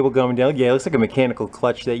 See a cable going down. Yeah, it looks like a mechanical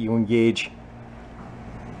clutch that you engage.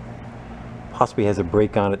 Possibly has a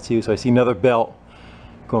brake on it too. So I see another belt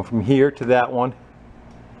going from here to that one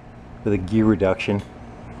with a gear reduction.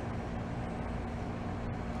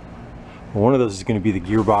 One of those is going to be the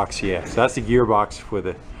gearbox, yeah. So that's the gearbox for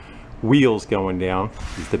the wheels going down.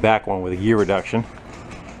 It's the back one with a gear reduction.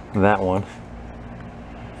 That one.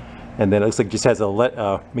 And then it looks like it just has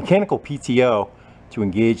a mechanical PTO to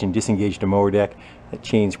engage and disengage the mower deck. That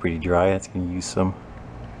chain's pretty dry. That's going to use some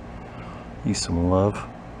love.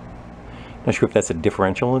 Not sure if that's a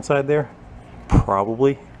differential inside there.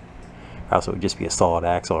 Probably. Or else it would just be a solid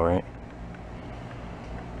axle, right?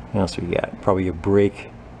 What else we got? Probably a brake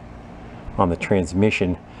on the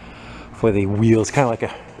transmission for the wheels, kind of like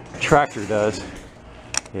a tractor does.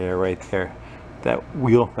 Yeah, right there. That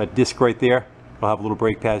wheel, that disc right there, will have little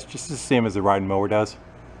brake pads, just the same as the riding mower does.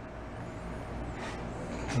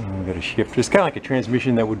 And we got a shifter. It's kind of like a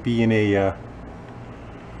transmission that would be in a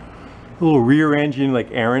little rear engine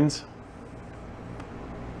like errands.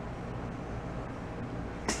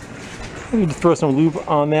 I need to throw some lube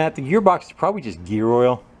on that. The gearbox is probably just gear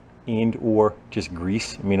oil and or just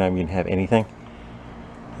grease. I mean, I even have anything.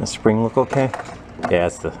 The spring look okay? Yeah,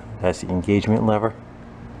 that's the engagement lever.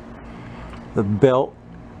 The belt,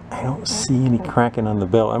 I don't see any cracking on the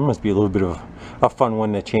belt. That must be a little bit of a fun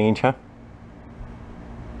one to change, huh?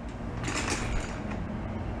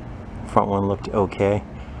 Front one looked okay.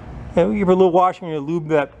 Yeah, we give her a little washing and lube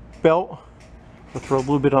that belt. We'll throw a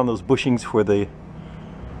little bit on those bushings for the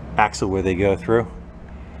axle where they go through.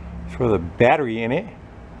 Throw the battery in it.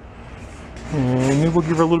 And maybe we'll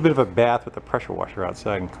give her a little bit of a bath with the pressure washer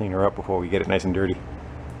outside and clean her up before we get it nice and dirty.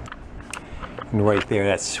 And right there,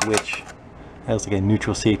 that switch, that was like a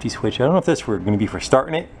neutral safety switch. I don't know if that's going to be for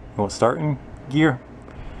starting it. It won't start in gear.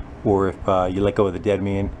 Or if you let go of the dead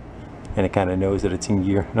man and it kind of knows that it's in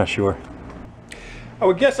gear. Not sure. I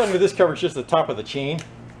would guess under this cover is just the top of the chain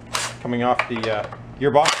coming off the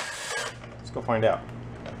gearbox. Let's go find out.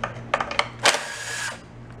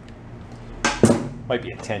 Might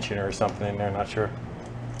be a tensioner or something in there, not sure.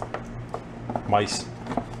 Mice.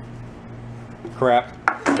 Crap.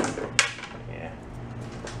 Yeah.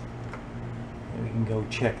 And we can go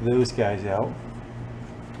check those guys out.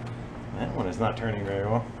 That one is not turning very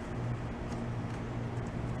well.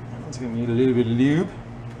 That one's going to need a little bit of lube.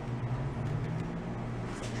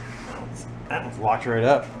 That one's locked right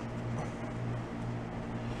up.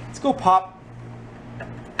 Let's go pop.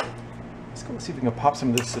 Let's go see if we can pop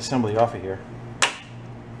some of this assembly off of here.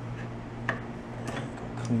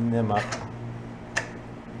 Clean them up.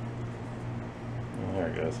 Oh, there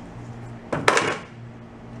it goes.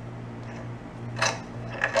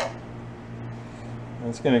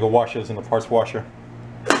 It's going to go wash those in the parts washer.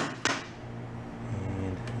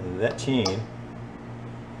 And that chain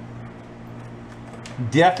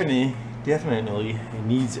definitely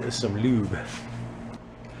needs some lube.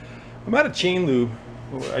 I'm out of chain lube.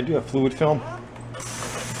 I do have fluid film.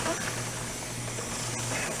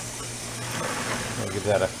 I'll give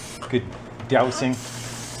that a good dousing.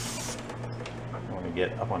 I want to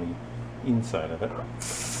get up on the inside of it.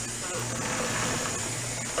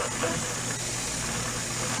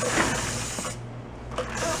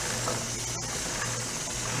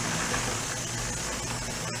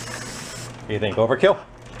 What do you think? Overkill?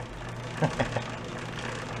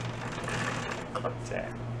 What's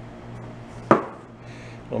that?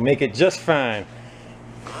 We'll make it just fine.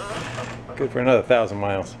 Good for another 1,000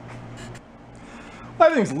 miles. Well,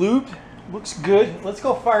 everything's lubed. Looks good. Let's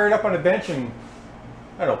go fire it up on a bench and,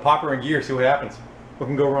 I don't know, pop her in gear, see what happens. What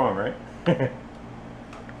can go wrong, right?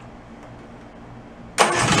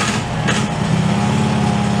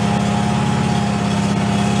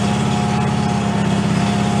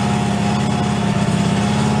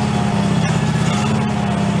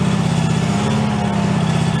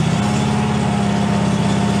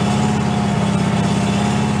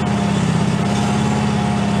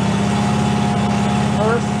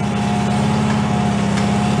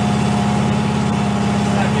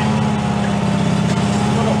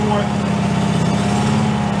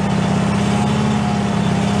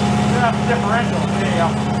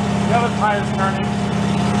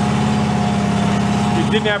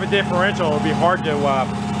 Didn't have a differential, it would be hard to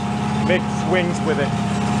make swings with it.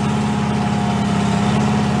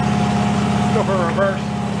 Let's go for a reverse.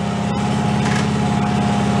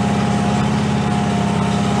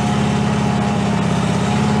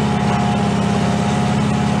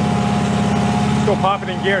 Let's go pop it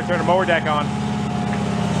in gear, turn the mower deck on.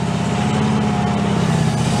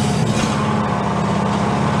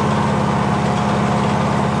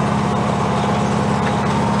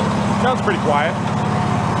 Sounds pretty quiet.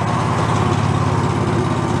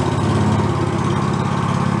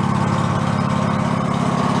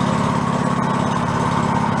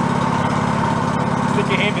 Stick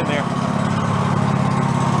your hand in there.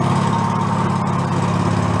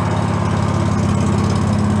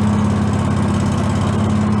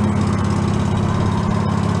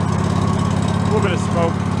 A little bit of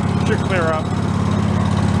smoke should clear up.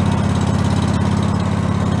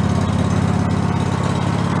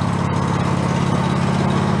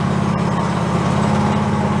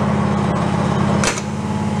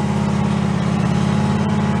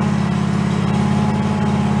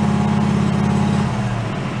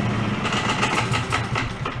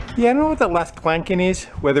 Yeah, I don't know what that last clanking is,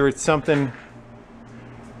 whether it's something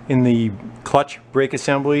in the clutch brake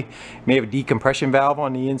assembly. May have a decompression valve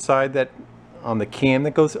on the inside, that on the cam,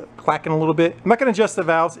 that goes clacking a little bit. I'm not going to adjust the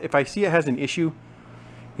valves. If I see it has an issue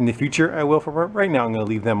in the future, I will. For right now, I'm going to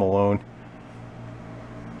leave them alone.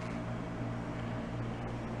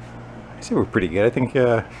 I say we're pretty good. I think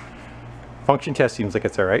function test seems like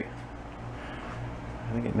it's all right.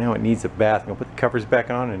 I think now it needs a bath. I'm gonna put the covers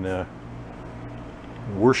back on and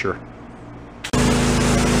wash her.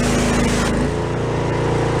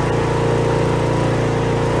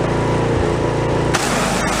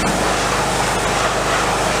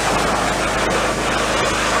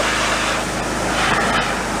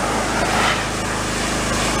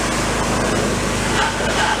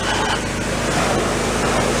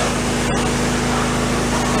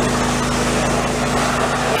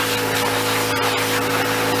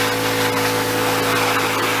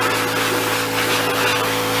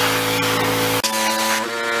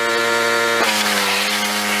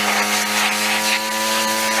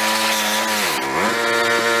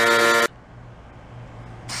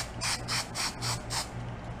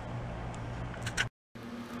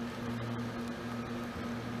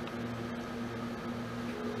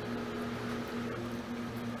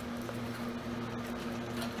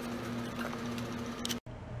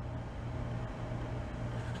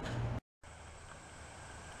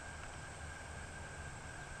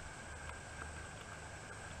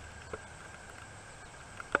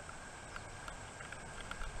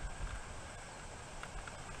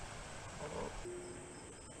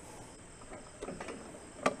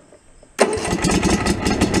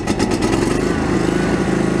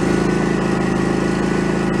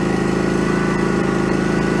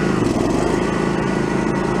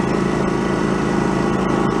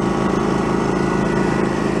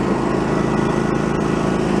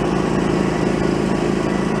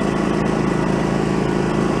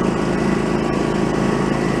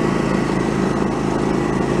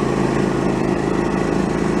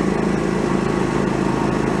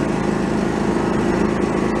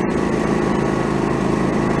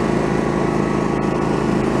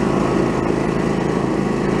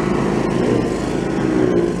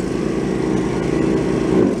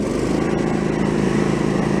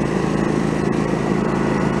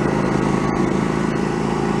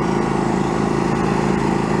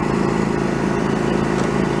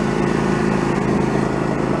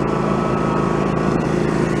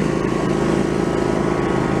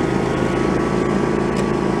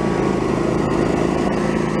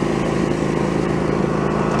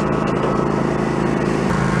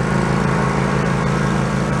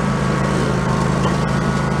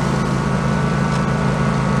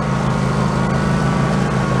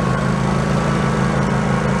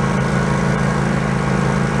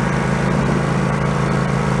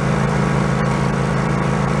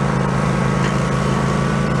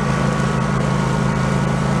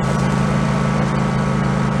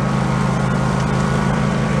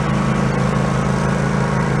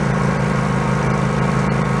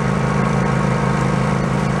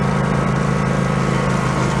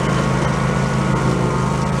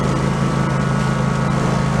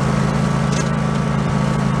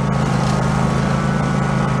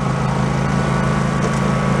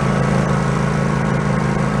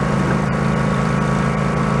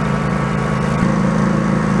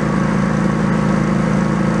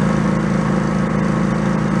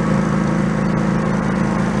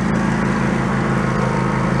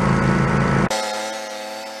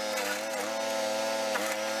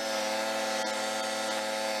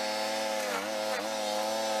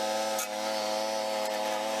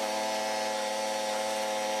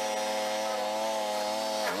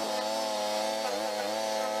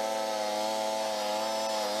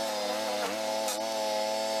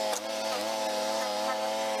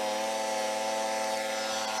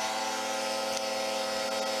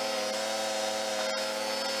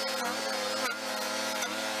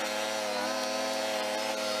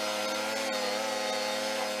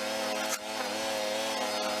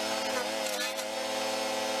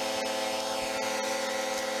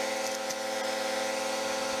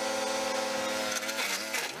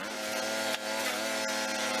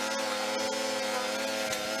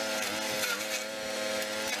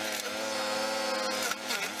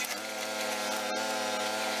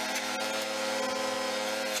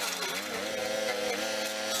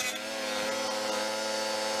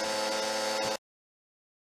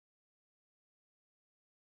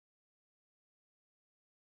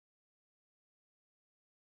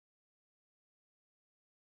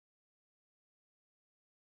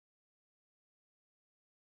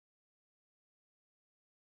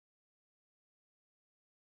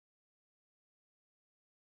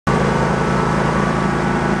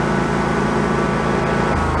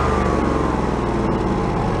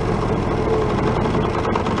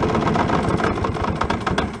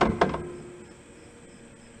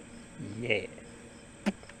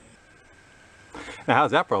 Now,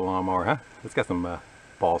 how's that for a lawnmower, huh? It's got some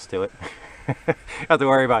balls to it. Have to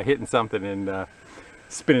worry about hitting something and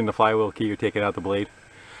spinning the flywheel key or taking out the blade.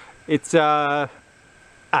 It's a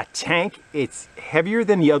tank. It's heavier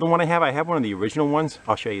than the other one I have. I have one of the original ones.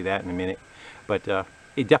 I'll show you that in a minute. But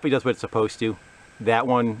it definitely does what it's supposed to. That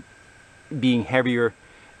one being heavier,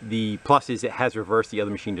 the plus is it has reverse. The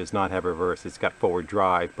other machine does not have reverse. It's got forward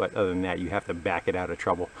drive, but other than that, you have to back it out of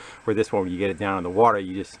trouble. Where this one, when you get it down in the water,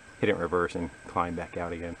 you just hit it in reverse and climb back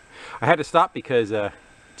out again. I had to stop because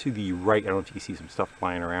to the right, I don't know if you can see some stuff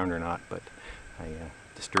flying around or not, but I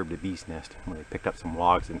disturbed a bee's nest when I picked up some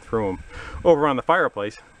logs and threw them over on the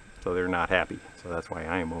fireplace, so they're not happy. So that's why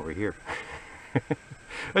I am over here.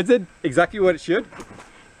 I did exactly what it should.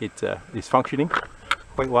 It is functioning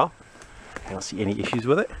quite well. I don't see any issues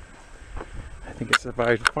with it. I think it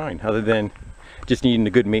survived fine, other than just needing the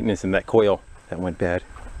good maintenance in that coil that went bad.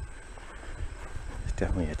 It's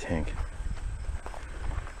definitely a tank.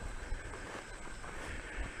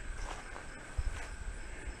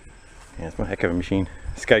 Yeah, it's one heck of a machine.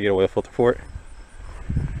 Just gotta get an oil filter for it.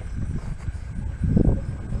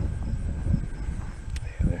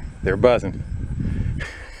 Yeah, they're buzzing.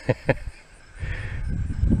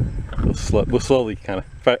 We'll slowly kind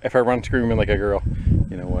of, if I run screaming like a girl,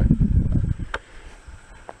 you know what.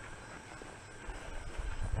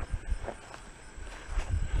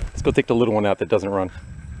 Let's go take the little one out that doesn't run.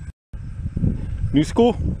 New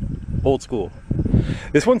school, old school.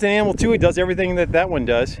 This one's an animal too. It does everything that that one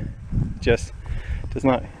does. Just does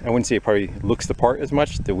not, I wouldn't say it probably looks the part as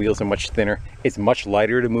much. The wheels are much thinner. It's much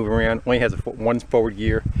lighter to move around. Only has one forward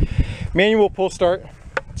gear. Manual pull start.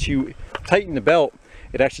 To tighten the belt,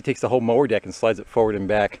 it actually takes the whole mower deck and slides it forward and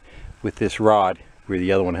back with this rod, where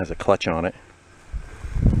the other one has a clutch on it.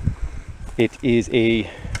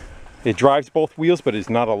 It drives both wheels, but it's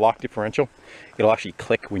not a lock differential. It'll actually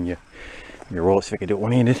click when you roll it. So if I can do it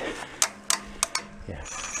one-handed. Yeah.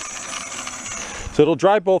 So it'll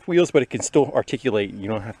drive both wheels, but it can still articulate. You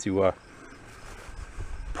don't have to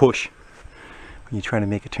push when you're trying to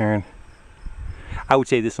make a turn. I would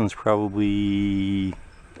say this one's probably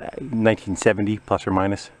 1970 plus or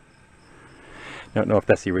minus. I don't know if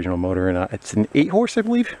that's the original motor or not. It's an 8 horse, I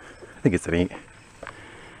believe. I think it's an 8.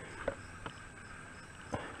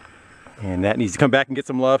 And that needs to come back and get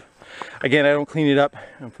some love. Again, I don't clean it up.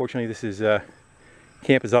 Unfortunately, this is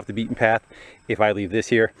camp is off the beaten path. If I leave this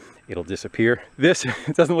here, it'll disappear. This,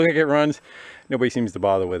 it doesn't look like it runs. Nobody seems to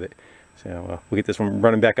bother with it. So we'll get this one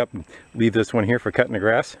running back up and leave this one here for cutting the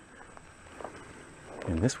grass.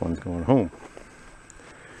 And this one's going home.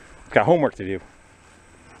 Got homework to do.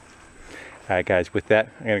 Alright guys, with that,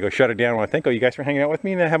 I'm going to go shut it down. I want to thank all you guys for hanging out with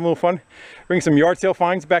me and having a little fun. Bring some yard sale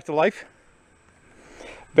finds back to life.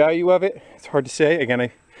 Value of it, it's hard to say. Again,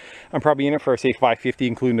 I'm probably in it for, say, $5.50,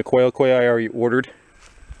 including the coil. Coil I already ordered.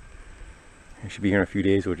 It should be here in a few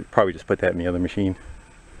days. We'll probably just put that in the other machine.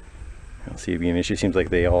 I'll see it being an issue. Seems like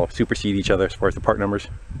they all supersede each other as far as the part numbers.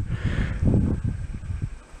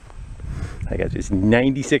 Hi guys, it's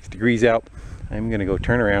 96 degrees out. I'm gonna go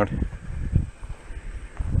turn around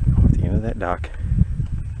off the end of that dock,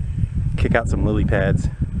 kick out some lily pads,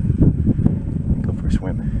 and go for a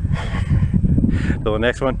swim. Till the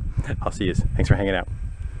next one, I'll see you. Thanks for hanging out.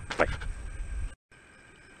 Bye.